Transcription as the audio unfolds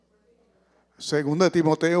Segunda de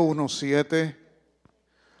Timoteo 1:7.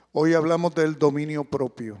 Hoy hablamos del dominio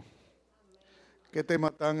propio. Qué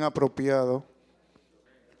tema tan apropiado.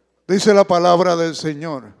 Dice la palabra del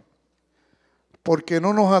Señor: porque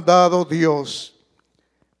no nos ha dado Dios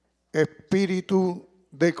espíritu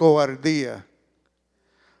de cobardía,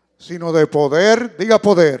 sino de poder, diga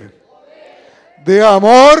poder, de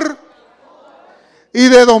amor y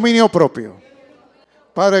de dominio propio.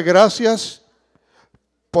 Padre, gracias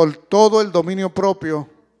por todo el dominio propio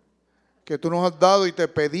que tú nos has dado y te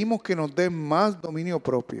pedimos que nos des más dominio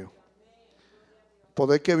propio.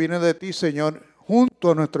 Poder que viene de ti, Señor, junto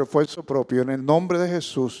a nuestro esfuerzo propio. En el nombre de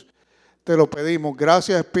Jesús te lo pedimos.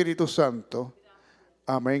 Gracias, Espíritu Santo.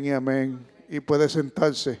 Amén y amén. Y puede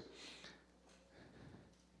sentarse.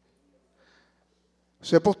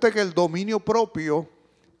 Sepa usted que el dominio propio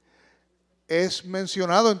es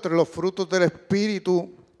mencionado entre los frutos del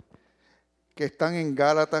Espíritu que están en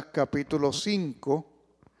Gálatas capítulo 5.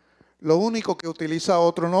 Lo único que utiliza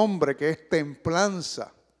otro nombre, que es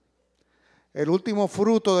templanza. El último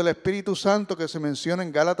fruto del Espíritu Santo que se menciona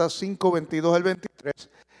en Gálatas 5, 22 al 23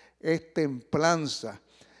 es templanza,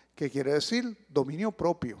 que quiere decir dominio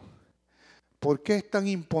propio. ¿Por qué es tan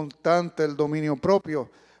importante el dominio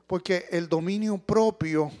propio? Porque el dominio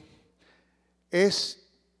propio es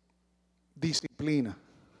disciplina.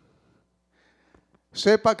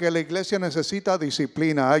 Sepa que la iglesia necesita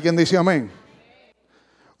disciplina. ¿Alguien dice amén?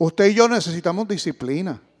 Usted y yo necesitamos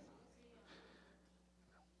disciplina.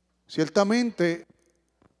 Ciertamente,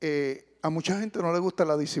 a mucha gente no le gusta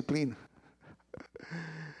la disciplina.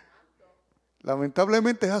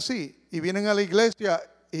 Lamentablemente es así. Y vienen a la iglesia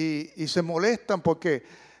y se molestan porque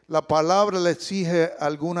la palabra le exige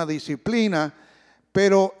alguna disciplina,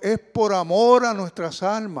 pero es por amor a nuestras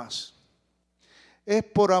almas. Es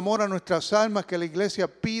por amor a nuestras almas que la iglesia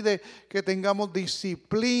pide que tengamos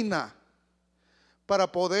disciplina para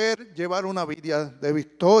poder llevar una vida de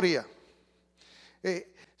victoria.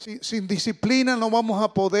 Sin disciplina no vamos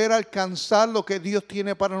a poder alcanzar lo que Dios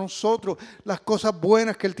tiene para nosotros, las cosas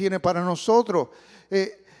buenas que Él tiene para nosotros.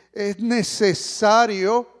 Es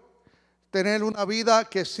necesario tener una vida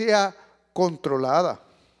que sea controlada.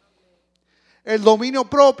 El dominio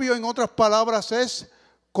propio, en otras palabras, es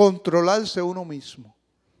controlarse uno mismo.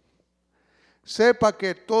 Sepa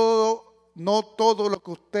que no todo lo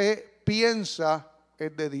que usted piensa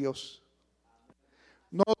es de Dios.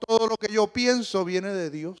 No todo lo que yo pienso viene de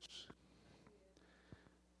Dios.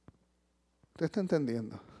 ¿Usted está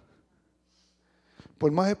entendiendo? Por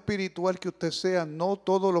más espiritual que usted sea, no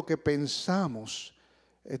todo lo que pensamos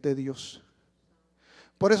es de Dios.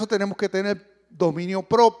 Por eso tenemos que tener dominio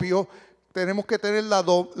propio, tenemos que tener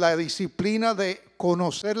la disciplina de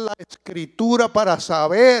conocer la Escritura para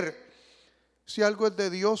saber si algo es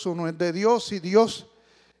de Dios o no es de Dios, si Dios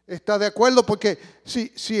está de acuerdo, porque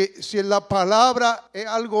si en la palabra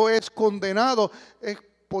algo es condenado, es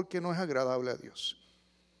porque no es agradable a Dios.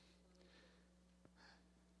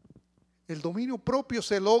 El dominio propio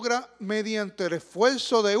se logra mediante el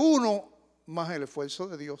esfuerzo de uno más el esfuerzo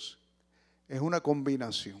de Dios. Es una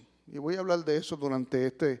combinación. Y voy a hablar de eso durante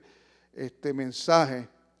este mensaje.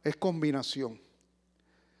 Es combinación.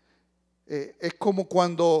 Es como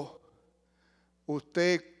cuando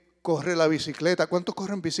usted corre la bicicleta. ¿Cuántos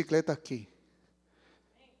corren bicicleta aquí?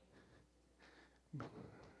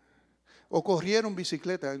 O corrieron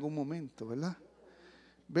bicicleta en algún momento, ¿verdad?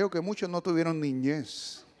 Veo que muchos no tuvieron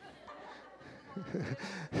niñez.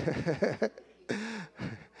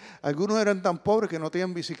 Algunos eran tan pobres que no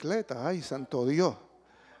tenían bicicleta. Ay, santo Dios.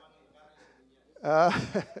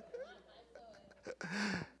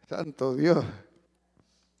 Santo Dios.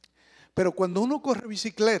 Pero cuando uno corre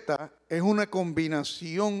bicicleta es una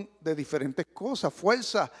combinación de diferentes cosas,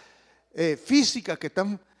 fuerzas físicas que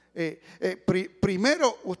están...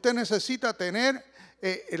 primero usted necesita tener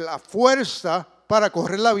la fuerza para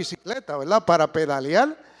correr la bicicleta, ¿verdad? Para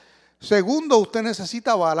pedalear. Segundo, usted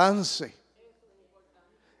necesita balance,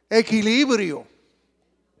 equilibrio.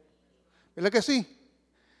 ¿Verdad que sí?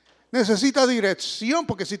 Necesita dirección,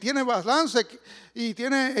 porque si tiene balance y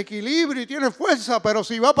tiene equilibrio y tiene fuerza, pero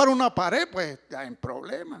si va para una pared, pues está en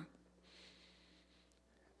problema.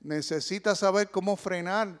 Necesita saber cómo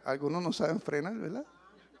frenar. Algunos no saben frenar, ¿verdad?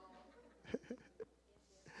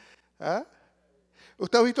 ¿Ah?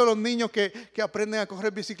 Usted ha visto a los niños que aprenden a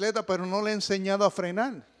correr bicicleta, pero no le han enseñado a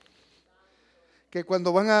frenar. Que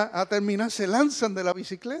cuando van a terminar se lanzan de la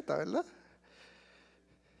bicicleta, ¿verdad?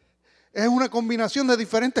 Es una combinación de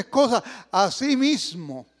diferentes cosas.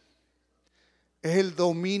 Asimismo, es el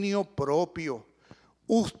dominio propio.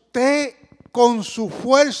 Usted con su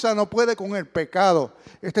fuerza no puede con el pecado.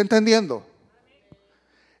 ¿Está entendiendo?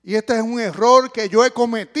 Y este es un error que yo he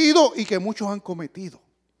cometido y que muchos han cometido.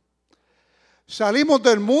 Salimos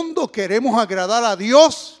del mundo, queremos agradar a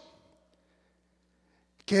Dios,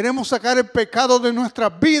 queremos sacar el pecado de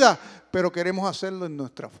nuestras vidas, pero queremos hacerlo en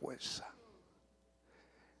nuestra fuerza.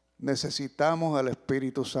 Necesitamos al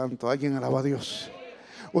Espíritu Santo. ¿Alguien alaba a Dios?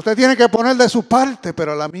 Usted tiene que poner de su parte,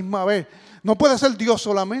 pero a la misma vez no puede ser Dios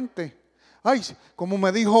solamente. Ay, como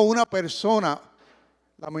me dijo una persona,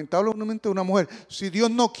 lamentablemente una mujer, si Dios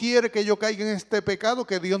no quiere que yo caiga en este pecado,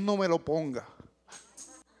 que Dios no me lo ponga.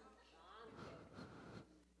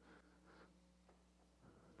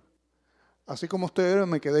 Así como usted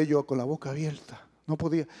me quedé yo con la boca abierta. No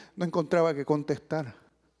encontraba que contestar.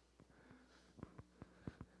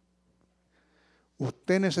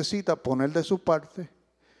 Usted necesita poner de su parte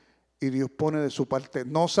y Dios pone de su parte.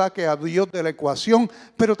 No saque a Dios de la ecuación,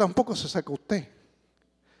 pero tampoco se saque usted.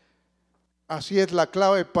 Así es la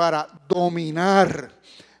clave para dominar,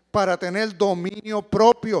 para tener dominio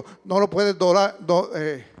propio. No lo puedes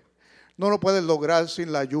lograr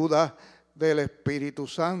sin la ayuda del Espíritu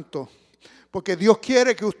Santo. Porque Dios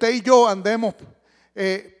quiere que usted y yo andemos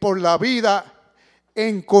por la vida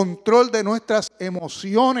en control de nuestras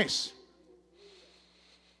emociones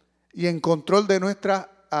y en control de nuestras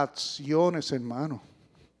acciones, hermano.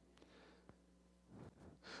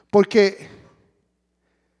 Porque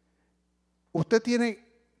usted tiene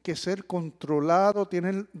que ser controlado, tiene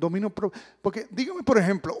el dominio propio. Porque dígame, por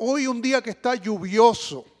ejemplo, hoy un día que está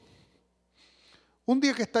lluvioso,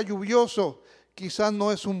 quizás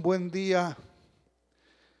no es un buen día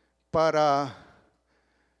para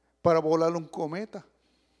volar un cometa.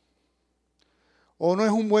 O no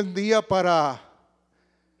es un buen día para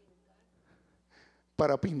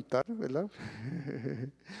pintar, ¿verdad?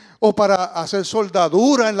 O para hacer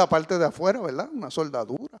soldadura en la parte de afuera, ¿verdad? Una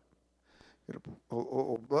soldadura.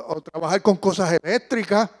 O trabajar con cosas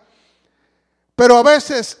eléctricas. Pero a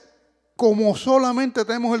veces, como solamente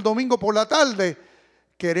tenemos el domingo por la tarde,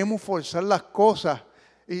 queremos forzar las cosas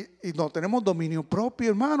y no tenemos dominio propio,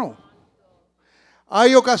 hermano.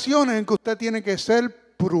 Hay ocasiones en que usted tiene que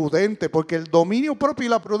ser prudente, porque el dominio propio y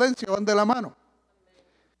la prudencia van de la mano.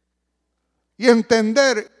 Y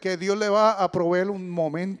entender que Dios le va a proveer un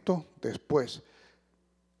momento después.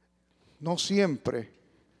 No siempre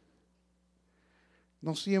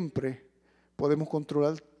podemos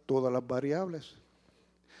controlar todas las variables.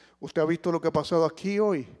 Usted ha visto lo que ha pasado aquí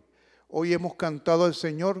hoy. Hoy hemos cantado al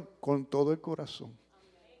Señor con todo el corazón.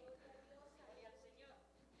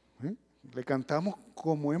 Le cantamos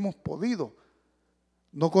como hemos podido.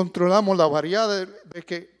 No controlamos la variedad de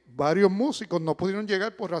que varios músicos no pudieron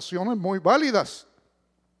llegar por razones muy válidas.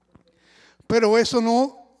 Pero eso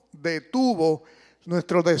no detuvo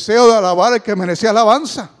nuestro deseo de alabar al que merece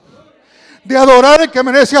alabanza. De adorar al que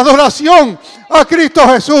merece adoración, a Cristo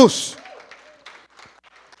Jesús.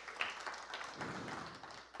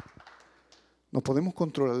 No podemos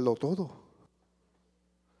controlarlo todo.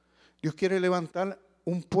 Dios quiere levantar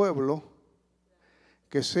un pueblo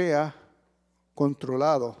que sea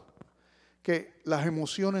controlado, que las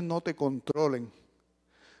emociones no te controlen.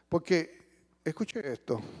 Porque, escuche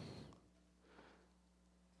esto,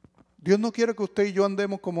 Dios no quiere que usted y yo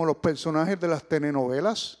andemos como los personajes de las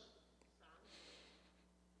telenovelas.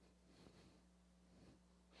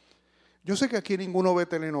 Yo sé que aquí ninguno ve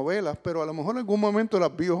telenovelas, pero a lo mejor en algún momento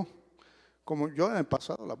las vio, como yo en el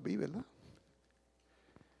pasado las vi, ¿verdad?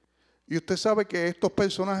 Y usted sabe que estos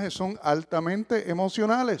personajes son altamente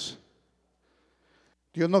emocionales.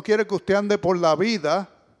 Dios no quiere que usted ande por la vida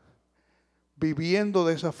viviendo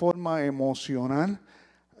de esa forma emocional,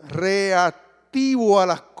 reactivo a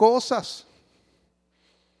las cosas.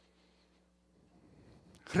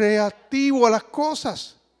 Reactivo a las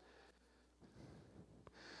cosas.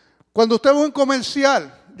 Cuando usted ve un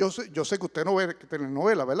comercial, yo sé que usted no ve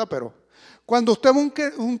telenovela, ¿verdad? Pero cuando usted ve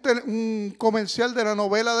un comercial de la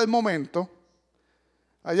novela del momento,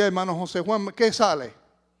 allá hermano José Juan, ¿qué sale?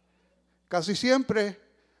 Casi siempre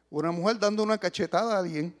una mujer dando una cachetada a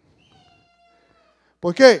alguien.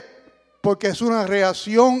 ¿Por qué? Porque es una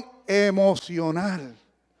reacción emocional.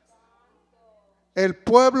 El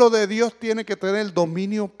pueblo de Dios tiene que tener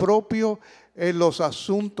dominio propio en los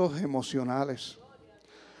asuntos emocionales.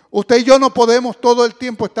 Usted y yo no podemos todo el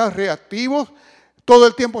tiempo estar reactivos, todo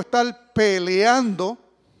el tiempo estar peleando,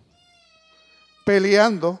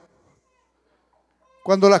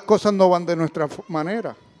 cuando las cosas no van de nuestra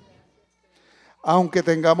manera. Aunque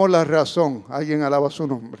tengamos la razón, alguien alaba su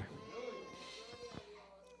nombre.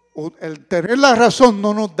 El tener la razón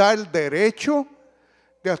no nos da el derecho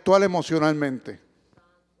de actuar emocionalmente.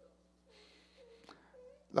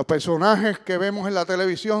 Los personajes que vemos en la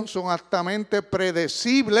televisión son altamente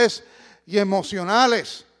predecibles y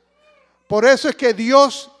emocionales. Por eso es que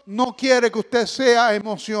Dios no quiere que usted sea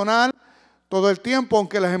emocional todo el tiempo,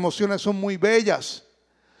 aunque las emociones son muy bellas.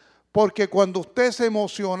 Porque cuando usted es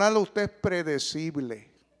emocional, usted es predecible.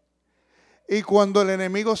 Y cuando el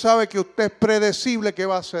enemigo sabe que usted es predecible, ¿qué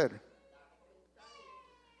va a hacer?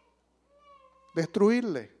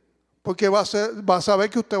 Destruirle. Porque va a saber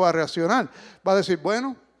que usted va a reaccionar. Va a decir,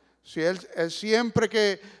 bueno, si él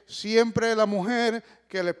siempre la mujer,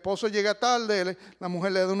 que el esposo llega tarde, la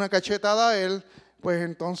mujer le da una cachetada a él, pues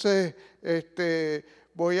entonces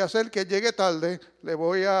voy a hacer que llegue tarde, le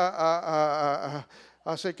voy a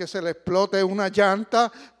hacer que se le explote una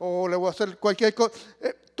llanta o le voy a hacer cualquier cosa.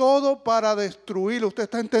 Todo para destruir. ¿Usted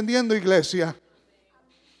está entendiendo, iglesia?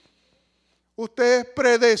 Usted es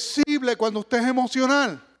predecible cuando usted es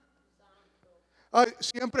emocional.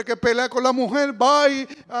 Siempre que pelea con la mujer, va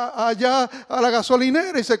allá a la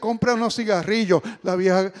gasolinera y se compra unos cigarrillos. La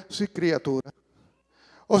vieja criatura.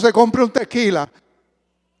 O se compra un tequila.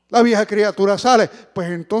 La vieja criatura sale. Pues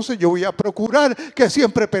entonces yo voy a procurar que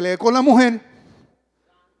siempre pelee con la mujer.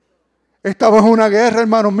 Estamos en una guerra,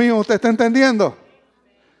 hermanos míos. ¿Usted está entendiendo?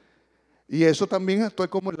 Y eso también estoy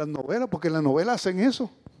como en las novelas, porque en las novelas hacen eso.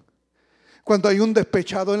 Cuando hay un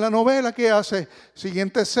despechado en la novela, ¿qué hace?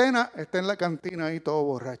 Siguiente escena, está en la cantina ahí todo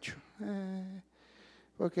borracho.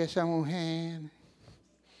 Porque esa mujer...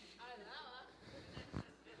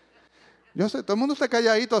 Yo sé, todo el mundo está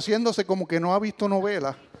calladito haciéndose como que no ha visto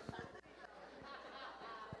novela.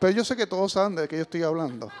 Pero yo sé que todos saben de qué yo estoy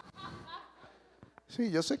hablando. Sí,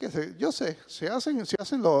 yo sé, se hacen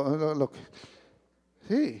lo que...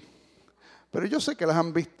 Sí, pero yo sé que las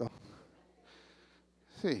han visto.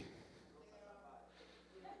 Sí.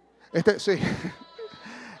 Sí.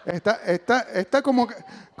 Está como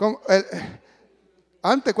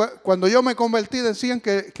antes, cuando yo me convertí, decían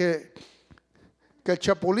que el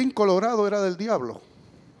chapulín colorado era del diablo.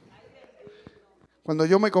 Cuando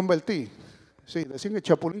yo me convertí, sí, decían que el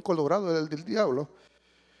chapulín colorado era del diablo.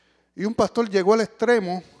 Y un pastor llegó al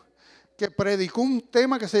extremo que predicó un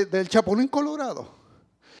tema del chapulín colorado.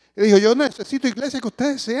 Y dijo, yo necesito, iglesia, que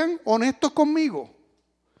ustedes sean honestos conmigo.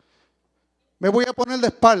 Me voy a poner de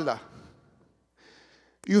espalda.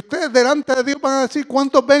 Y ustedes delante de Dios van a decir,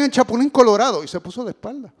 ¿cuántos ven el chapulín colorado? Y se puso de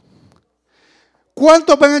espalda.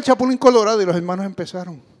 ¿Cuántos ven el chapulín colorado? Y los hermanos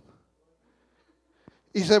empezaron.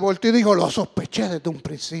 Y se volteó y dijo, lo sospeché desde un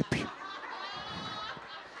principio.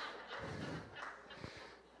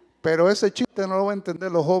 Pero ese chiste no lo van a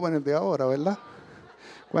entender los jóvenes de ahora, ¿verdad?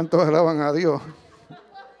 ¿Cuántos alaban a Dios?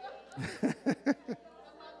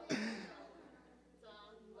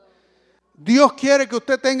 Dios quiere que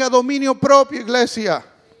usted tenga dominio propio, iglesia.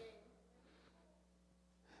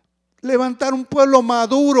 Levantar un pueblo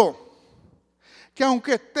maduro. Que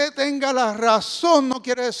aunque usted tenga la razón, no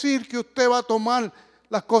quiere decir que usted va a tomar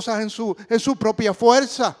las cosas en su propia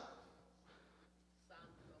fuerza.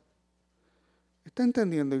 ¿Está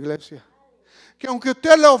entendiendo, iglesia? Que aunque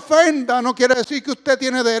usted le ofenda, no quiere decir que usted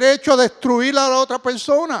tiene derecho a destruir a la otra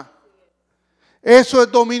persona. Eso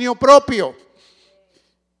es dominio propio.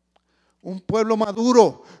 Un pueblo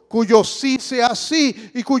maduro, cuyo sí sea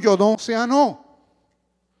sí y cuyo no sea no.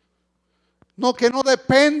 No, que no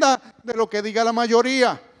dependa de lo que diga la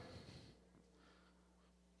mayoría.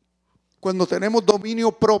 Cuando tenemos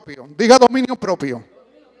dominio propio, diga dominio propio,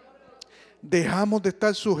 dejamos de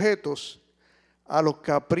estar sujetos a los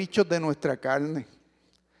caprichos de nuestra carne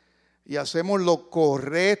y hacemos lo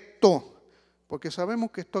correcto, porque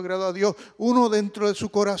sabemos que esto agrada a Dios. Uno dentro de su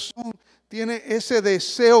corazón tiene ese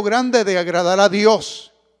deseo grande de agradar a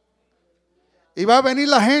Dios. Y va a venir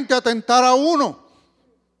la gente a tentar a uno.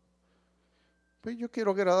 Pues yo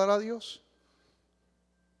quiero agradar a Dios.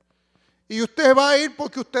 Y usted va a ir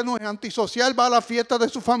porque usted no es antisocial, va a la fiesta de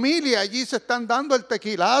su familia. Allí se están dando el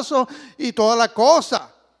tequilazo y toda la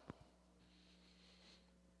cosa.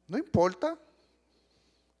 No importa.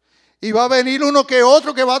 Y va a venir uno que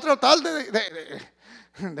otro que va a tratar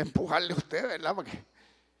de empujarle a usted, ¿verdad? Porque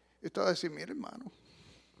usted va a decir, mire hermano,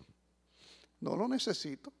 no lo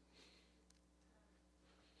necesito.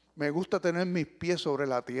 Me gusta tener mis pies sobre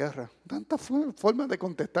la tierra. Tantas formas de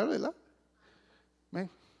contestar, ¿verdad? ¿Ven?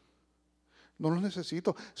 No lo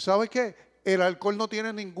necesito. ¿Sabe qué? El alcohol no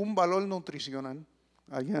tiene ningún valor nutricional.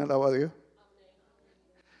 ¿Alguien alaba a Dios?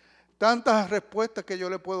 Tantas respuestas que yo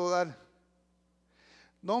le puedo dar.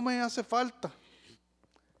 No me hace falta.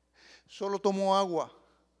 Solo tomo agua.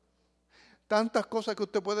 Tantas cosas que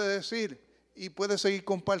usted puede decir y puede seguir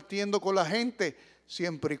compartiendo con la gente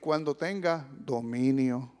siempre y cuando tenga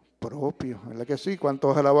dominio propio. ¿Verdad que sí?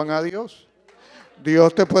 ¿Cuántos alaban a Dios?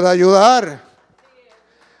 Dios te puede ayudar.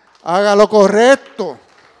 Haga lo correcto.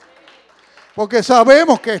 Porque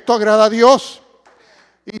sabemos que esto agrada a Dios.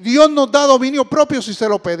 Y Dios nos da dominio propio si se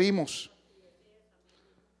lo pedimos.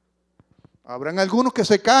 Habrán algunos que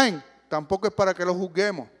se caen. Tampoco es para que los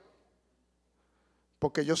juzguemos.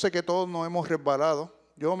 Porque yo sé que todos nos hemos resbalado.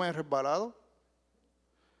 Yo me he resbalado.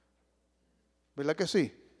 ¿Verdad que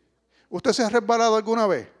sí? ¿Usted se ha resbalado alguna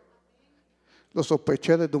vez? Lo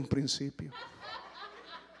sospeché desde un principio.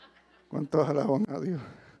 ¿Cuántos alaban a Dios?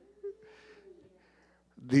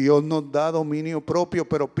 Dios nos da dominio propio,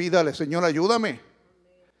 pero pídale, Señor, ayúdame.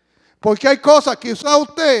 Porque hay cosas que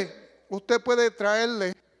usted puede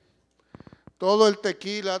traerle todo el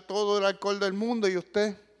tequila, todo el alcohol del mundo y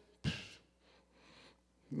usted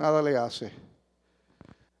nada le hace.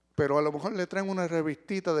 Pero a lo mejor le traen una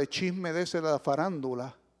revistita de chisme de ese de la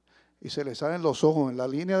farándula y se le salen los ojos en la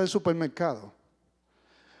línea del supermercado.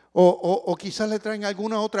 O quizás le traen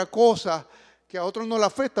alguna otra cosa que a otros no le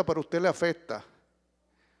afecta, pero a usted le afecta.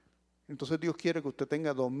 Entonces Dios quiere que usted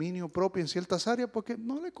tenga dominio propio en ciertas áreas porque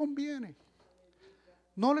no le conviene.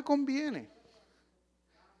 No le conviene.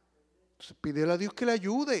 Entonces pídele a Dios que le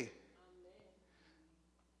ayude.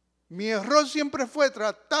 Mi error siempre fue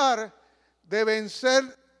tratar de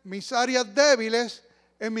vencer mis áreas débiles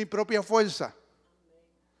en mi propia fuerza.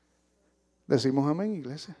 Decimos amén,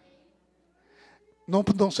 iglesia. No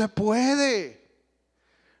se puede.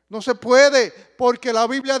 No se puede, porque la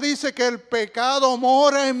Biblia dice que el pecado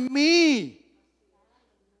mora en mí.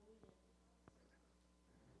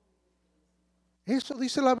 Eso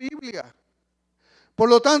dice la Biblia. Por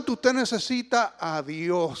lo tanto, usted necesita a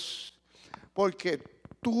Dios, porque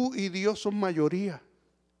tú y Dios son mayoría.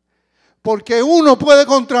 Porque uno puede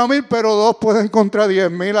contra 1000, pero dos pueden contra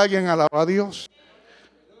 10,000. Alguien alaba a Dios.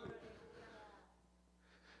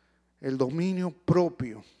 El dominio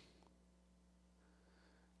propio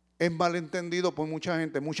es malentendido por mucha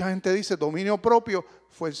gente. Mucha gente dice dominio propio,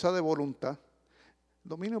 fuerza de voluntad.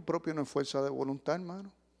 Dominio propio no es fuerza de voluntad,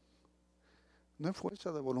 hermano. No es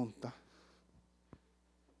fuerza de voluntad.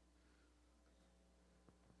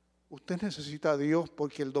 Usted necesita a Dios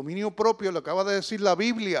porque el dominio propio, lo acaba de decir la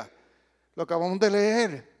Biblia, lo acabamos de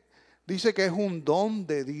leer, dice que es un don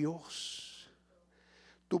de Dios.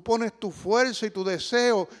 Tú pones tu fuerza y tu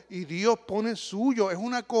deseo y Dios pone suyo. Es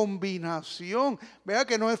una combinación. Vea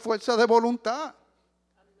que no es fuerza de voluntad.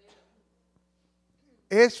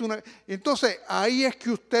 Entonces ahí es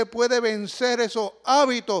que usted puede vencer esos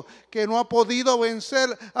hábitos que no ha podido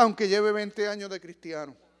vencer aunque lleve 20 años de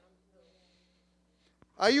cristiano.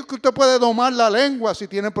 Ahí es que usted puede domar la lengua si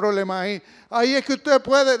tiene problemas ahí. Ahí es que usted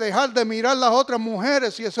puede dejar de mirar las otras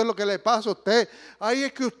mujeres si eso es lo que le pasa a usted. Ahí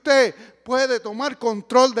es que usted puede tomar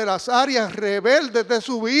control de las áreas rebeldes de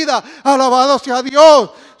su vida. Alabado sea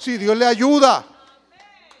Dios, si Dios le ayuda.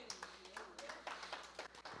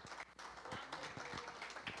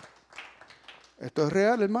 Esto es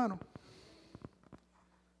real, hermano.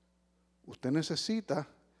 Usted necesita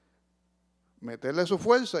meterle su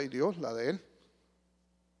fuerza y Dios la de él.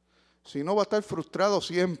 Si no, va a estar frustrado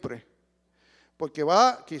siempre. Porque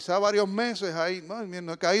va quizá varios meses ahí,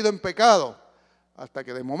 no he caído en pecado. Hasta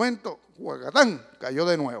que de momento, ¡guacatán!, cayó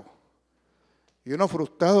de nuevo. Y uno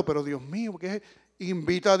frustrado, pero Dios mío, ¿qué?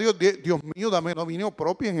 Invita a Dios, Dios mío, dame dominio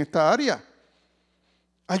propio en esta área.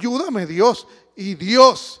 Ayúdame, Dios. Y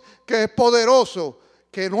Dios, que es poderoso,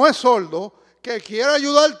 que no es sordo, que quiere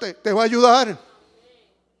ayudarte, te va a ayudar.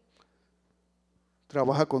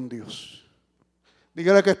 Trabaja con Dios.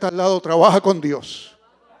 Dígale que está al lado, trabaja con Dios.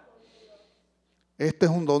 Este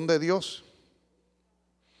es un don de Dios.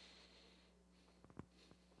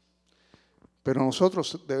 Pero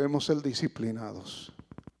nosotros debemos ser disciplinados.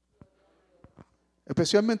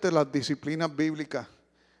 Especialmente las disciplinas bíblicas.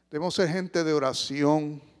 Debemos ser gente de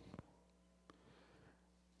oración,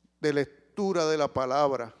 de lectura de la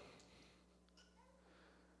palabra.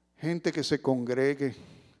 Gente que se congregue.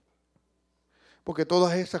 Porque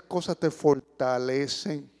todas esas cosas te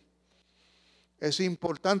fortalecen. Es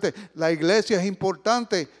importante. La iglesia es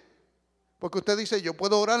importante. Porque usted dice, yo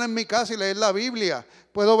puedo orar en mi casa y leer la Biblia.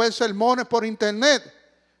 Puedo ver sermones por internet.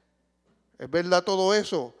 Es verdad todo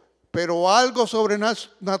eso. Pero algo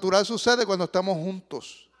sobrenatural sucede cuando estamos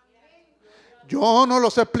juntos. Yo no lo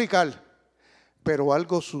sé explicar. Pero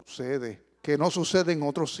algo sucede que no sucede en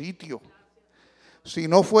otro sitio. Si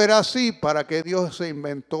no fuera así, ¿para qué Dios se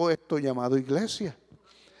inventó esto llamado iglesia?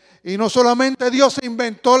 Y no solamente Dios se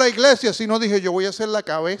inventó la iglesia, sino dije, yo voy a ser la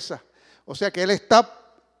cabeza. O sea que Él está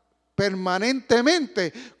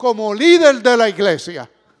permanentemente como líder de la iglesia.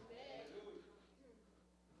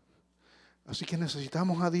 Así que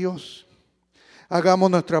necesitamos a Dios.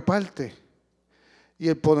 Hagamos nuestra parte. y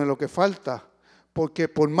Él pone lo que falta. Porque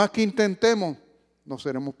por más que intentemos, no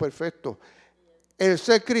seremos perfectos. El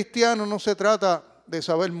ser cristiano no se trata de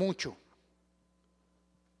saber mucho.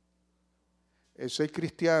 El ser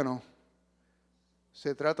cristiano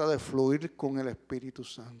se trata de fluir con el Espíritu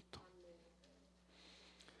Santo.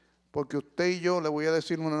 Porque usted y yo, le voy a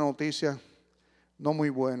decir una noticia no muy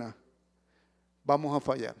buena. Vamos a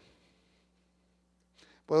fallar.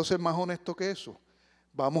 ¿Puedo ser más honesto que eso?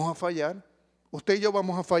 Vamos a fallar. Usted y yo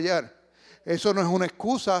vamos a fallar. Eso no es una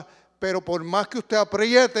excusa, pero por más que usted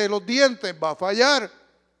apriete los dientes, va a fallar.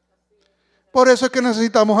 Por eso es que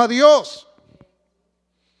necesitamos a Dios.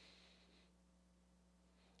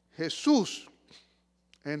 Jesús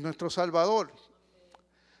es nuestro Salvador,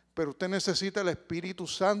 pero usted necesita el Espíritu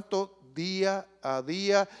Santo día a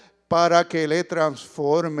día para que le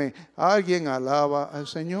transforme. Alguien alaba al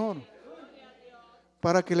Señor.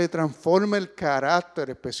 Para que le transforme el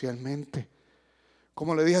carácter especialmente.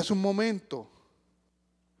 Como le dije hace un momento,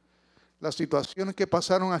 las situaciones que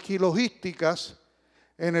pasaron aquí logísticas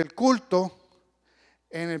en el culto,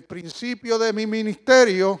 en el principio de mi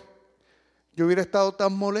ministerio, yo hubiera estado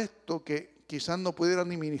tan molesto que quizás no pudiera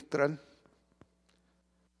ni ministrar.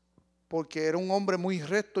 Porque era un hombre muy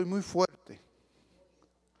recto y muy fuerte.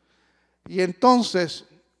 Y entonces,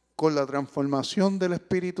 con la transformación del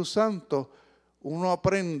Espíritu Santo, uno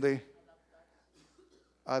aprende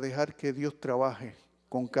a dejar que Dios trabaje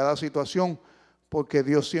con cada situación, porque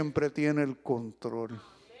Dios siempre tiene el control.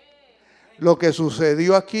 Lo que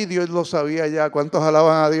sucedió aquí, Dios lo sabía ya. ¿Cuántos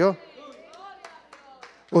alaban a Dios?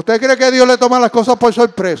 ¿Usted cree que Dios le toma las cosas por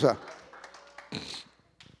sorpresa?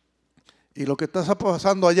 Y lo que está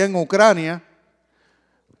pasando allá en Ucrania,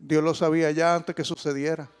 Dios lo sabía ya antes que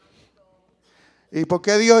sucediera. ¿Y por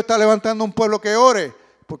qué Dios está levantando un pueblo que ore?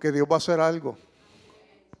 Porque Dios va a hacer algo.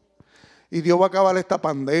 Y Dios va a acabar esta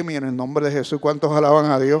pandemia en el nombre de Jesús. ¿Cuántos alaban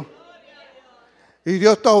a Dios? Y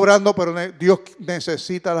Dios está obrando, pero Dios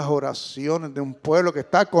necesita las oraciones de un pueblo que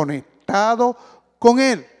está conectado con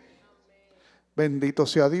Él. Bendito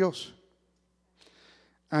sea Dios.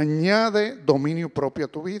 Añade dominio propio a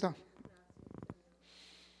tu vida.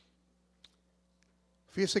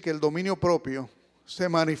 Fíjese que el dominio propio se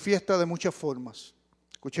manifiesta de muchas formas.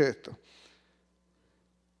 Escuche esto.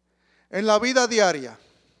 En la vida diaria,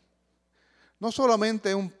 no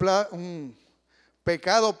solamente un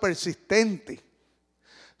pecado persistente,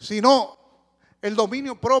 sino el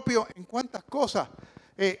dominio propio en cuántas cosas.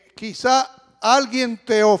 Quizá alguien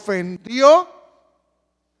te ofendió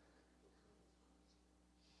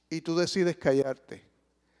y tú decides callarte.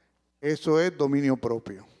 Eso es dominio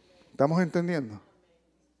propio. ¿Estamos entendiendo?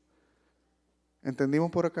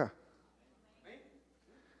 ¿Entendimos por acá?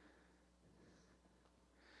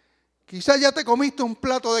 Quizás ya te comiste un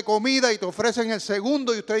plato de comida y te ofrecen el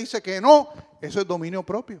segundo y usted dice que no. Eso es dominio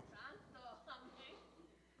propio.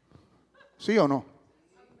 ¿Sí o no?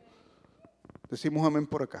 Decimos amén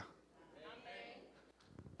por acá.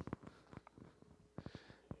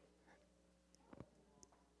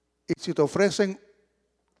 Y si te ofrecen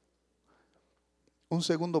un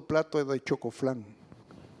segundo plato de chocoflán,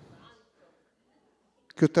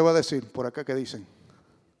 ¿qué usted va a decir por acá? ¿Qué dicen?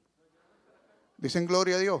 ¿Dicen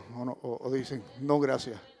gloria a Dios o no? ¿O dicen no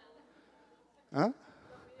gracias? ¿Ah?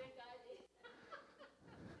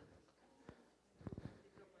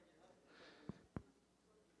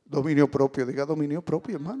 Dominio propio, diga dominio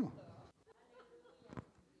propio, hermano.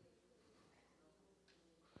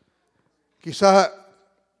 Quizás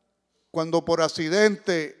cuando por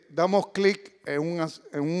accidente damos clic en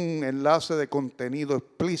un enlace de contenido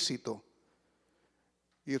explícito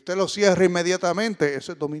y usted lo cierra inmediatamente,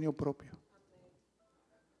 eso es dominio propio.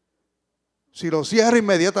 Si lo cierra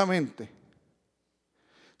inmediatamente,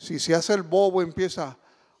 si se hace el bobo, empieza,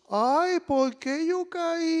 ay, ¿por qué yo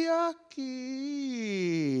caí aquí?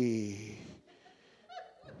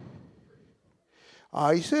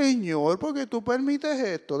 Ay, Señor, ¿por qué tú permites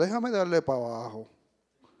esto? Déjame darle para abajo.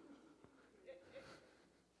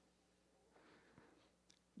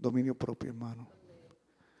 Dominio propio, hermano.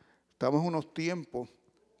 Estamos en unos tiempos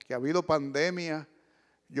que ha habido pandemia.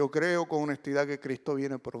 Yo creo con honestidad que Cristo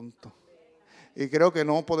viene pronto. Y creo que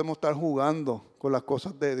no podemos estar jugando con las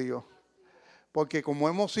cosas de Dios. Porque como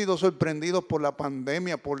hemos sido sorprendidos por la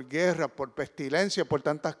pandemia, por guerra, por pestilencia, por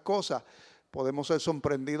tantas cosas, podemos ser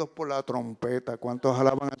sorprendidos por la trompeta. ¿Cuántos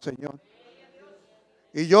alaban al Señor?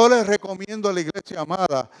 Y yo les recomiendo a la iglesia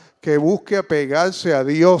amada que busque apegarse a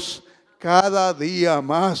Dios cada día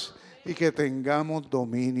más y que tengamos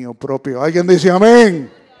dominio propio. ¿Alguien dice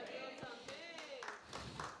amén?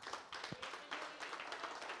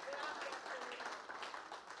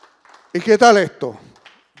 ¿Y qué tal esto?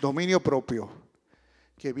 Dominio propio.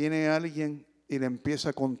 que viene alguien y le empieza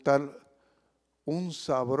a contar un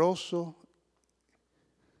sabroso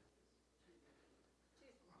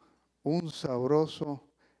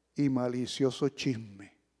y malicioso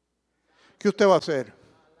chisme. ¿Qué usted va a hacer?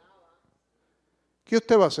 ¿Qué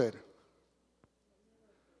usted va a hacer?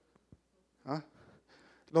 ¿Ah?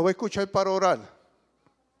 ¿Lo va a escuchar para orar?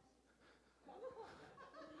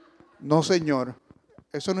 No, señor.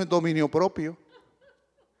 Eso no es dominio propio.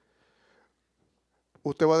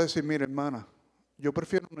 Usted va a decir, mire, hermana, yo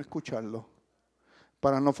prefiero no escucharlo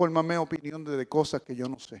para no formarme opinión de cosas que yo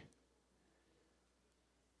no sé.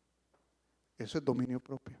 Eso es dominio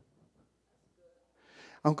propio.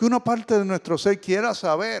 Aunque una parte de nuestro ser quiera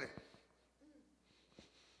saber,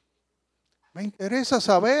 me interesa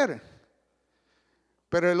saber,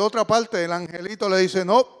 pero la otra parte, el angelito le dice,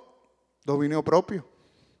 no, dominio propio.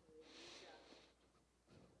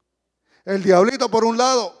 El diablito por un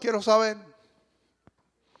lado, quiero saber.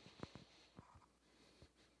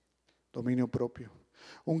 Dominio propio.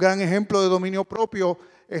 Un gran ejemplo de dominio propio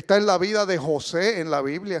está en la vida de José en la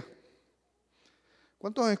Biblia.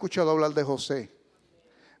 ¿Cuántos han escuchado hablar de José?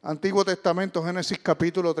 Antiguo Testamento, Génesis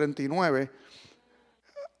capítulo 39.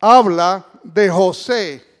 Habla de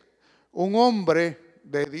José, un hombre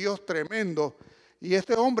de Dios tremendo. Y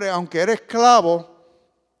este hombre, aunque era esclavo,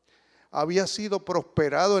 había sido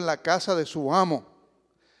prosperado en la casa de su amo,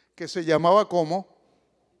 que se llamaba como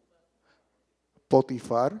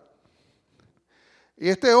Potifar. Y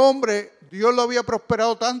este hombre, Dios lo había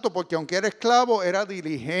prosperado tanto porque aunque era esclavo, era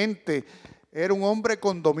diligente, era un hombre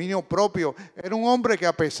con dominio propio, era un hombre que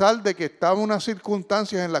a pesar de que estaba en unas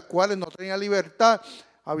circunstancias en las cuales no tenía libertad,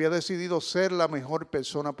 había decidido ser la mejor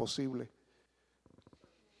persona posible.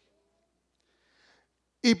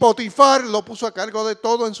 Y Potifar lo puso a cargo de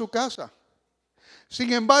todo en su casa.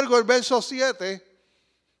 Sin embargo, el verso 7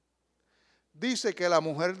 dice que la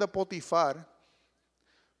mujer de Potifar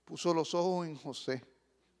puso los ojos en José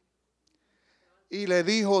y le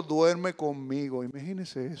dijo, duerme conmigo.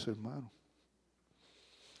 Imagínense eso, hermano.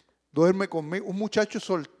 Duerme conmigo. Un muchacho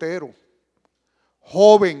soltero,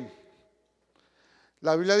 joven.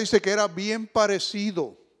 La Biblia dice que era bien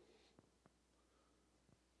parecido.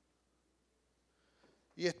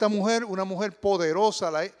 Y esta mujer, una mujer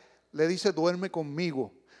poderosa, le dice, duerme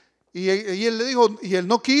conmigo. Y él le dijo, y él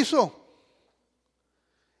no quiso.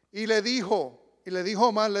 Y le dijo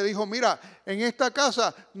más, le dijo, mira, en esta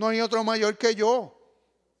casa no hay otro mayor que yo.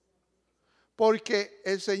 Porque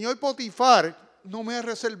el señor Potifar no me ha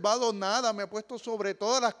reservado nada, me ha puesto sobre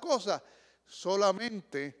todas las cosas.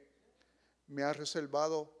 Solamente me ha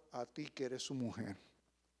reservado a ti que eres su mujer.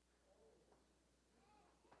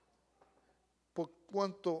 Por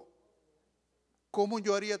cuanto, ¿cómo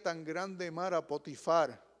yo haría tan grande mar a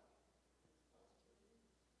Potifar?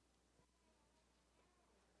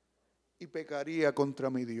 Y pecaría contra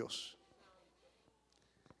mi Dios.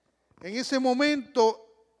 En ese momento,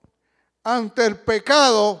 ante el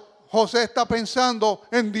pecado, José está pensando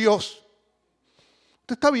en Dios.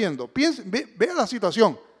 Usted está viendo, vea la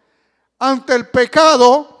situación. Ante el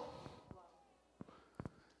pecado,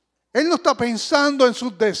 él no está pensando en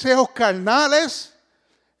sus deseos carnales,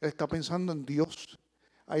 él está pensando en Dios.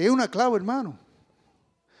 Ahí hay una clave, hermano.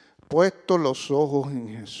 Puesto los ojos en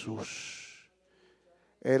Jesús,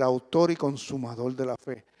 el autor y consumador de la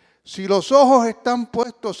fe. Si los ojos están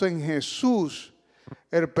puestos en Jesús,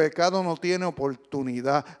 el pecado no tiene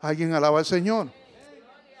oportunidad. ¿Alguien alaba al Señor?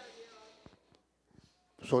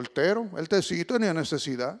 Soltero, él sí tenía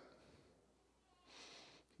necesidad.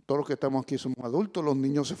 Todos los que estamos aquí somos adultos, los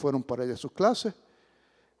niños se fueron para allá a sus clases.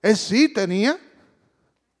 Él sí tenía.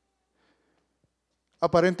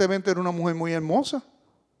 Aparentemente era una mujer muy hermosa.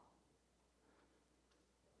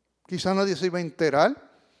 Quizá nadie se iba a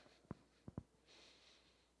enterar.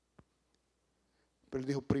 Pero él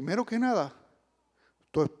dijo, primero que nada,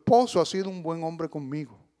 tu esposo ha sido un buen hombre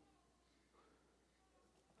conmigo.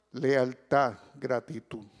 Lealtad,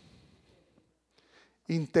 gratitud,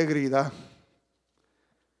 integridad.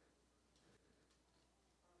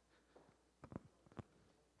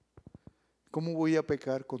 ¿Cómo voy a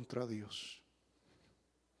pecar contra Dios?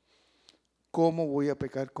 ¿Cómo voy a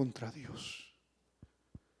pecar contra Dios?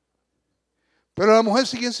 Pero la mujer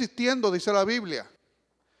sigue insistiendo, dice la Biblia.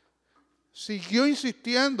 Siguió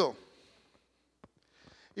insistiendo.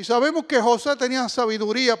 Y sabemos que José tenía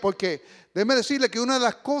sabiduría porque, déjeme decirle que una de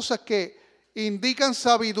las cosas que indican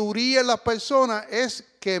sabiduría en las personas es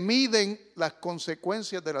que miden las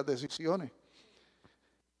consecuencias de las decisiones.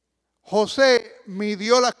 José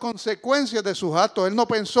midió las consecuencias de sus actos. Él no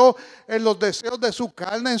pensó en los deseos de su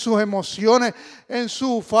carne, en sus emociones, en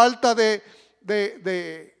su falta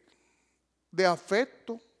de de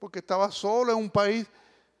afecto, porque estaba solo en un país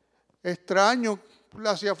extraño. Le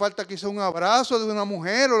hacía falta quizá un abrazo de una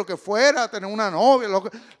mujer o lo que fuera, tener una novia,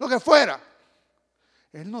 lo que fuera.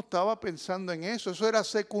 Él no estaba pensando en eso, eso era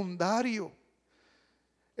secundario.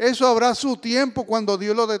 Eso habrá su tiempo cuando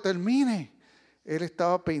Dios lo determine. Él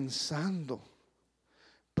estaba pensando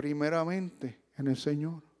primeramente en el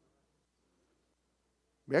Señor.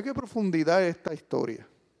 Vea qué profundidad es esta historia.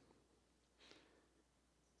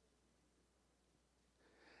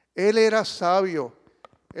 Él era sabio.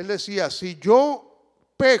 Él decía, si yo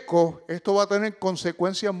peco, esto va a tener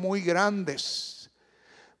consecuencias muy grandes.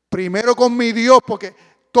 Primero con mi Dios, porque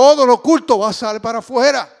todo lo oculto va a salir para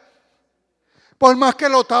afuera. Por más que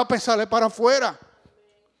lo tape, sale para afuera.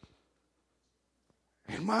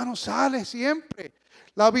 Hermano, sale siempre.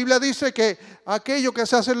 La Biblia dice que aquello que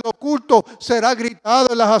se hace en lo oculto será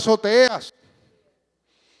gritado en las azoteas.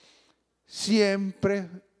 Siempre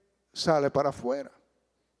sale para afuera.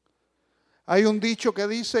 Hay un dicho que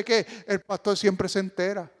dice que el pastor siempre se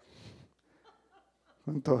entera.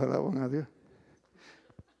 ¿Cuántos alaban a Dios?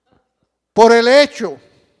 Por el hecho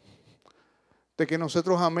de que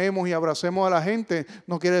nosotros amemos y abracemos a la gente,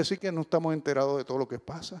 no quiere decir que no estamos enterados de todo lo que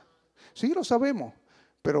pasa. Sí, lo sabemos,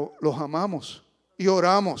 pero los amamos y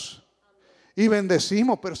oramos y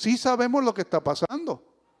bendecimos, pero sí sabemos lo que está pasando.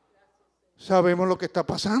 Sabemos lo que está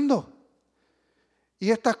pasando. Y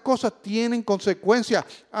estas cosas tienen consecuencias.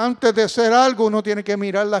 Antes de hacer algo, uno tiene que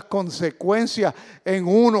mirar las consecuencias en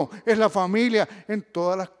uno, en la familia, en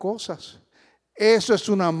todas las cosas. Eso es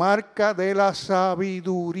una marca de la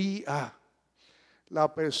sabiduría.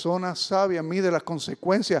 La persona sabia mide las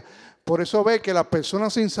consecuencias. Por eso ve que las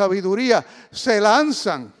personas sin sabiduría se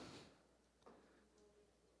lanzan.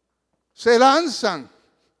 Se lanzan.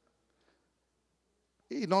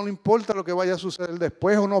 Y no le importa lo que vaya a suceder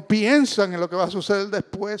después, o no piensan en lo que va a suceder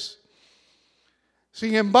después.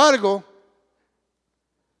 Sin embargo,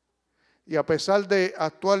 y a pesar de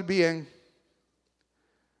actuar bien,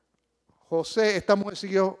 José, esta mujer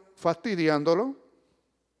siguió fastidiándolo.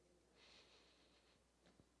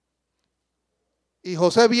 Y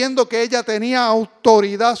José, viendo que ella tenía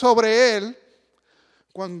autoridad sobre él,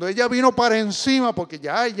 cuando ella vino para encima, porque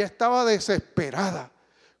ya ella estaba desesperada,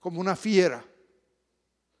 como una fiera,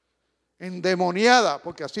 endemoniada,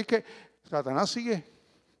 porque así que Satanás sigue,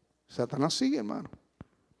 hermano.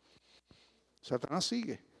 Satanás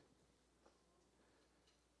sigue.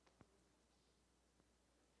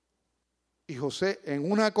 Y José,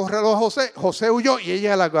 en una acorraló a José huyó y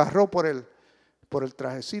ella la agarró por el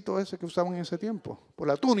trajecito ese que usaban en ese tiempo, por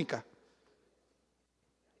la túnica.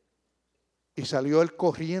 Y salió él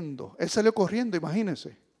corriendo. Él salió corriendo,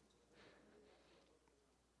 imagínense.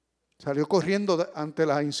 Salió corriendo ante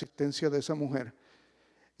la insistencia de esa mujer.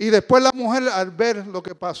 Y después la mujer, al ver lo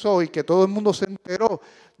que pasó y que todo el mundo se enteró,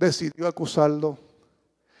 decidió acusarlo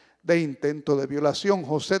de intento de violación.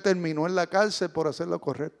 José terminó en la cárcel por hacer lo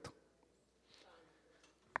correcto.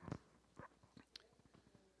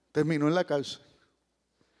 Terminó en la cárcel.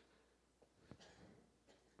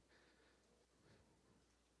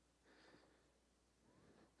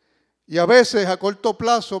 Y a veces, a corto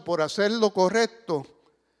plazo, por hacer lo correcto,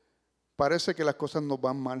 parece que las cosas nos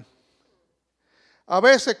van mal. A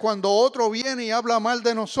veces cuando otro viene y habla mal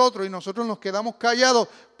de nosotros y nosotros nos quedamos callados,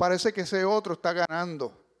 parece que ese otro está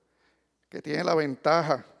ganando, que tiene la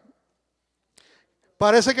ventaja.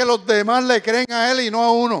 Parece que los demás le creen a él y no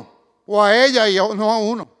a uno, o a ella y no a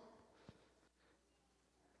uno.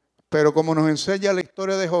 Pero como nos enseña la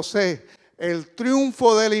historia de José, el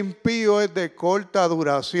triunfo del impío es de corta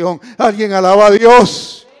duración. ¿Alguien alaba a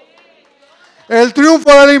Dios? El triunfo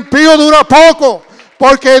del impío dura poco,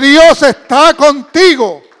 porque Dios está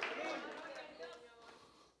contigo.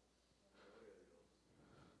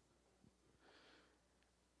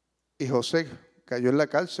 Y José cayó en la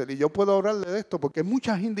cárcel. Y yo puedo hablarle de esto porque hay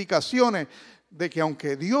muchas indicaciones de que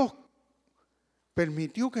aunque Dios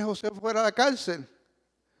permitió que José fuera a la cárcel,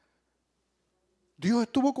 Dios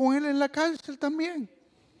estuvo con él en la cárcel también.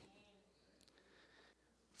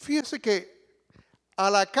 Fíjese que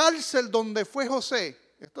a la cárcel donde fue José,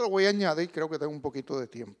 esto lo voy a añadir, creo que tengo un poquito de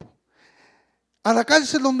tiempo. A la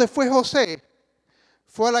cárcel donde fue José,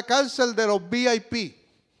 fue a la cárcel de los VIP.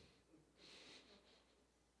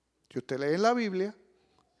 Si usted lee en la Biblia,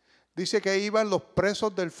 dice que ahí iban los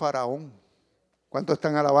presos del faraón. ¿Cuántos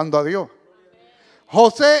están alabando a Dios?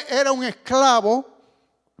 José era un esclavo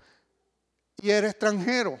y era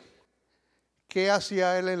extranjero. ¿Qué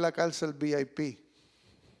hacía él en la cárcel VIP?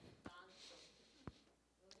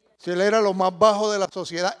 Si él era lo más bajo de la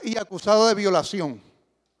sociedad y acusado de violación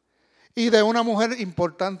y de una mujer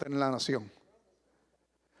importante en la nación.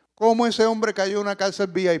 ¿Cómo ese hombre cayó en una cárcel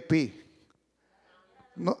VIP?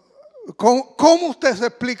 No, ¿cómo usted se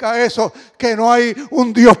explica eso? Que no hay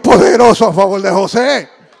un Dios poderoso a favor de José.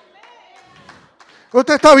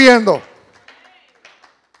 Usted está viendo.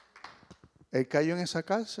 Él cayó en esa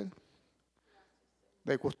cárcel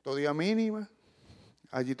de custodia mínima.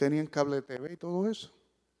 Allí tenían cable TV y todo eso.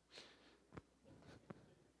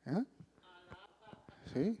 ¿Eh?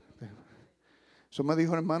 Sí. Eso me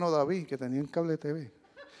dijo el hermano David, que tenían cable TV.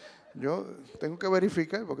 Yo tengo que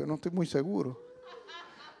verificar porque no estoy muy seguro.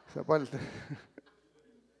 Esa parte.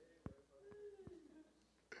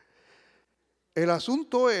 El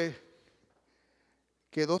asunto es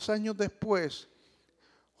que 2 años después,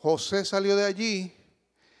 José salió de allí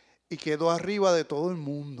y quedó arriba de todo el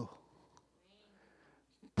mundo.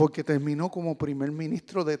 Porque terminó como primer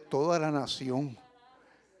ministro de toda la nación.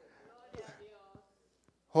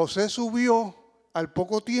 José subió al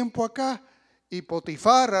poco tiempo acá y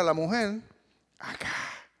Potifar, la mujer, acá.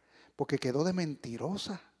 Porque quedó de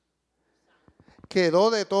mentirosa. Quedó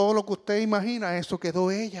de todo lo que usted imagina, eso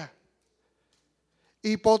quedó ella.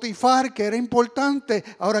 Y Potifar, que era importante,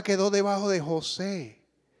 ahora quedó debajo de José.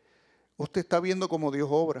 Usted está viendo cómo Dios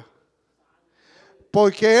obra.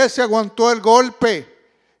 Porque él se aguantó el golpe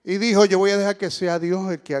y dijo, yo voy a dejar que sea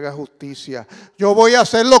Dios el que haga justicia. Yo voy a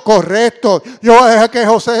hacer lo correcto. Yo voy a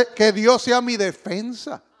dejar que Dios sea mi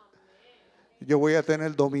defensa. Yo voy a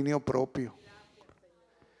tener dominio propio.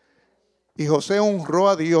 Y José honró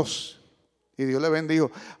a Dios. Y Dios le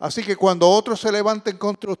bendijo. Así que cuando otros se levanten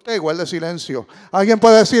contra usted, guarde silencio. ¿Alguien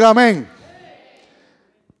puede decir amén?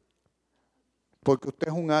 Porque usted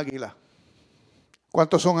es un águila.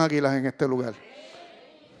 ¿Cuántos son águilas en este lugar?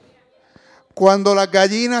 Cuando las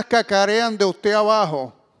gallinas cacarean de usted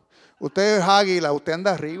abajo, usted es águila, usted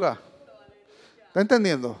anda arriba. ¿Está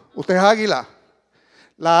entendiendo? Usted es águila.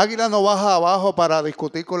 La águila no baja abajo para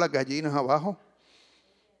discutir con las gallinas abajo.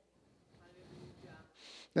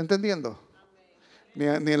 ¿Está entendiendo? Ni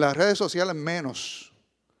en las redes sociales menos.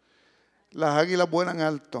 Las águilas vuelan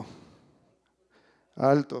alto.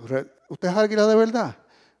 Alto. ¿Usted es águila de verdad?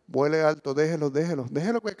 Vuele alto, déjelo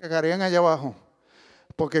que cacarean allá abajo.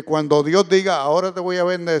 Porque cuando Dios diga, ahora te voy a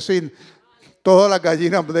bendecir, todas las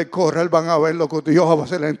gallinas del corral van a ver lo que Dios va a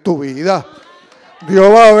hacer en tu vida.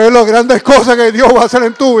 Dios va a ver las grandes cosas que Dios va a hacer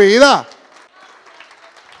en tu vida.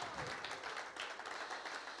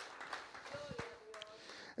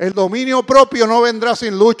 El dominio propio no vendrá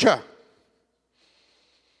sin lucha.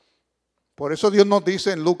 Por eso Dios nos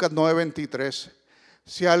dice en Lucas 9:23,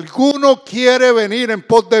 si alguno quiere venir en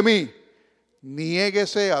pos de mí,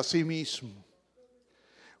 niéguese a sí mismo.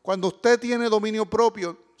 Cuando usted tiene dominio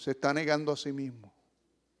propio, se está negando a sí mismo.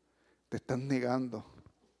 Te están negando.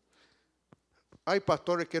 Hay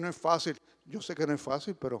pastores que no es fácil. Yo sé que no es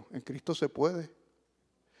fácil, pero en Cristo se puede.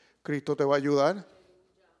 Cristo te va a ayudar.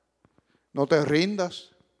 No te rindas.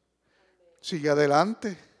 Sigue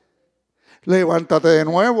adelante. Levántate de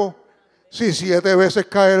nuevo. Si 7 veces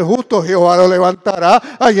cae el justo, Jehová lo levantará.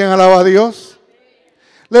 ¿Alguien alaba a Dios?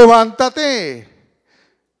 Levántate.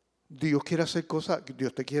 Dios quiere hacer cosas.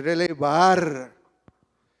 Dios te quiere elevar.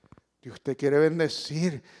 Dios te quiere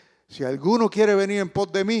bendecir. Si alguno quiere venir en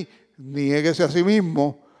pos de mí, niéguese a sí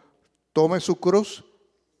mismo. Tome su cruz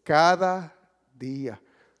cada día.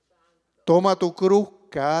 Toma tu cruz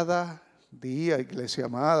cada día, iglesia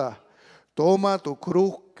amada. Toma tu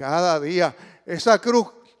cruz cada día. Esa cruz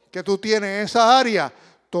que tú tienes en esa área,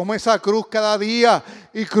 toma esa cruz cada día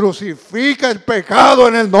y crucifica el pecado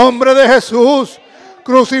en el nombre de Jesús.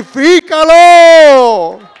 Crucifícalo.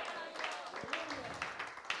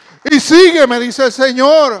 Y sígueme, dice el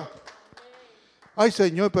Señor. Ay,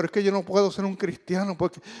 Señor, pero es que yo no puedo ser un cristiano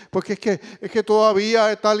porque es que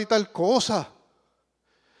todavía es tal y tal cosa.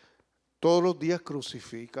 Todos los días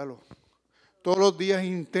crucifícalo. Todos los días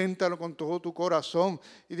inténtalo con todo tu corazón.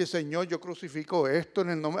 Y dice, Señor, yo crucifico esto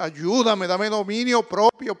en el nombre. Ayúdame, dame dominio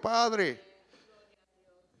propio, Padre.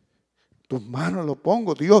 Tus manos lo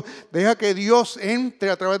pongo, Dios. Deja que Dios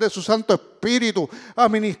entre a través de su Santo Espíritu a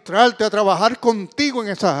ministrarte, a trabajar contigo en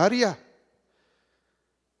esas áreas.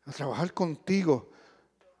 A trabajar contigo.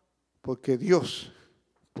 Porque Dios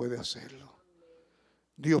puede hacerlo.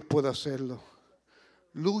 Dios puede hacerlo.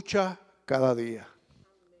 Lucha cada día.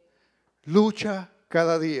 Lucha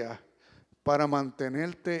cada día para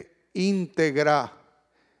mantenerte íntegra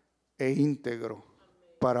e íntegro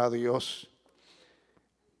para Dios.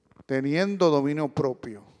 Teniendo dominio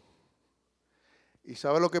propio. ¿Y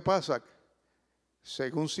sabe lo que pasa?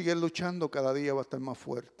 Según sigues luchando, cada día va a estar más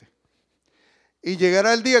fuerte. Y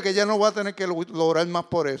llegará el día que ya no va a tener que lograr más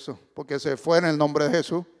por eso, porque se fue en el nombre de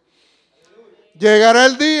Jesús. Llegará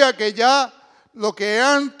el día que ya Lo que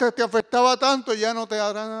antes te afectaba tanto ya no te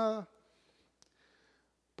hará nada.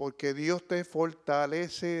 Porque Dios te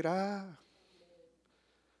fortalecerá.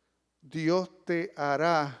 Dios te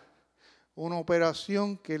hará una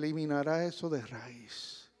operación que eliminará eso de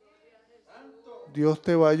raíz. Dios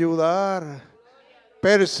te va a ayudar.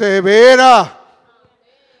 Persevera.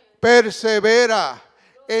 Persevera.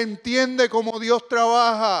 Entiende cómo Dios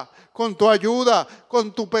trabaja con tu ayuda,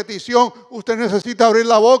 con tu petición. Usted necesita abrir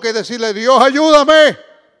la boca y decirle: Dios, ayúdame.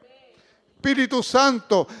 Espíritu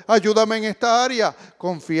Santo, ayúdame en esta área.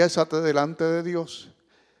 Confiésate delante de Dios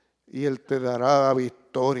y Él te dará la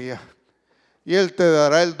victoria. Y Él te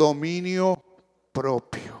dará el dominio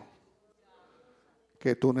propio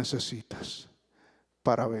que tú necesitas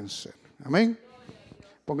para vencer. Amén.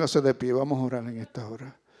 Póngase de pie, vamos a orar en esta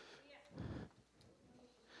hora.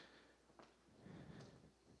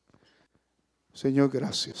 Señor,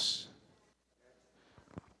 gracias.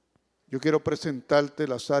 Yo quiero presentarte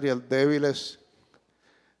las áreas débiles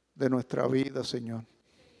de nuestra vida, Señor.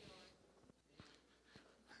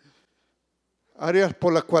 Áreas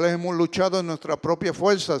por las cuales hemos luchado en nuestra propia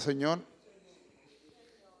fuerza, Señor.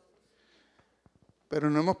 Pero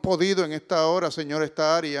no hemos podido en esta hora, Señor,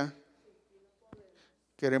 esta área.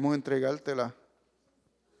 Queremos entregártela,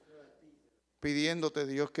 pidiéndote,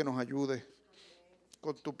 Dios, que nos ayude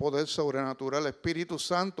con tu poder sobrenatural. Espíritu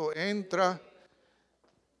Santo, entra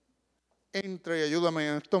y ayúdame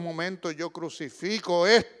en estos momentos. Yo crucifico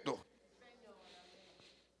esto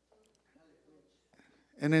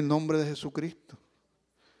en el nombre de Jesucristo.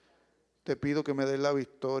 Te pido que me des la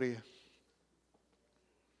victoria,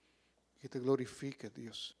 que te glorifiques,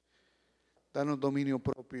 Dios. Danos dominio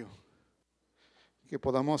propio, que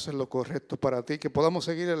podamos hacer lo correcto para ti, que podamos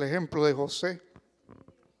seguir el ejemplo de José,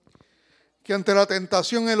 que ante la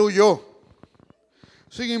tentación él huyó,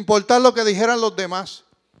 sin importar lo que dijeran los demás.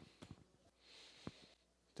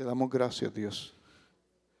 Te damos gracias, Dios,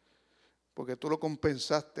 porque tú lo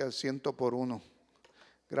compensaste al 100 por 1,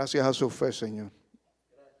 gracias a su fe, Señor.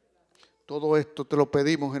 Todo esto te lo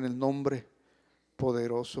pedimos en el nombre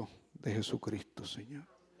poderoso de Jesucristo, Señor.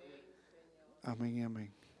 Amén y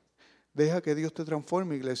amén. Deja que Dios te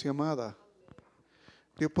transforme, iglesia amada.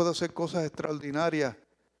 Dios puede hacer cosas extraordinarias.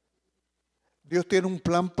 Dios tiene un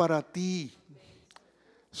plan para ti.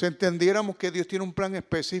 Si entendiéramos que Dios tiene un plan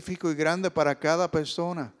específico y grande para cada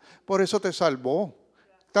persona. Por eso te salvó.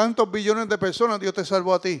 Tantos billones de personas Dios te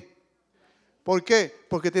salvó a ti. ¿Por qué?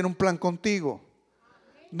 Porque tiene un plan contigo.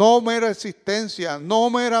 No mera existencia, no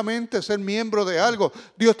meramente ser miembro de algo.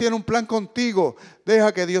 Dios tiene un plan contigo.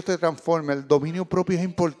 Deja que Dios te transforme. El dominio propio es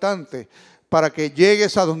importante para que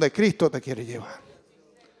llegues a donde Cristo te quiere llevar.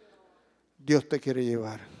 Dios te quiere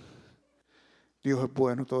llevar. Dios es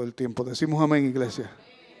bueno todo el tiempo. Decimos amén, iglesia.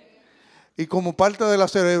 Y como parte de la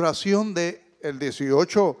celebración del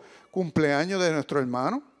 18 cumpleaños de nuestro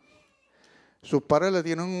hermano, sus padres le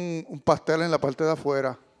tienen un pastel en la parte de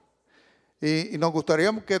afuera. Y nos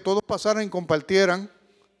gustaría que todos pasaran y compartieran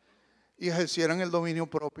y ejercieran el dominio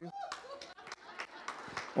propio.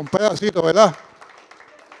 Un pedacito, ¿verdad?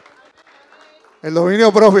 El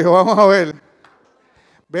dominio propio, vamos a ver.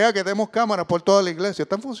 Vea que tenemos cámaras por toda la iglesia.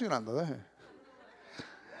 Están funcionando.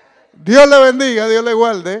 Dios le bendiga, Dios le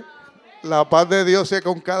guarde. La paz de Dios sea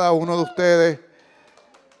con cada uno de ustedes.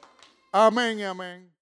 Amén y amén.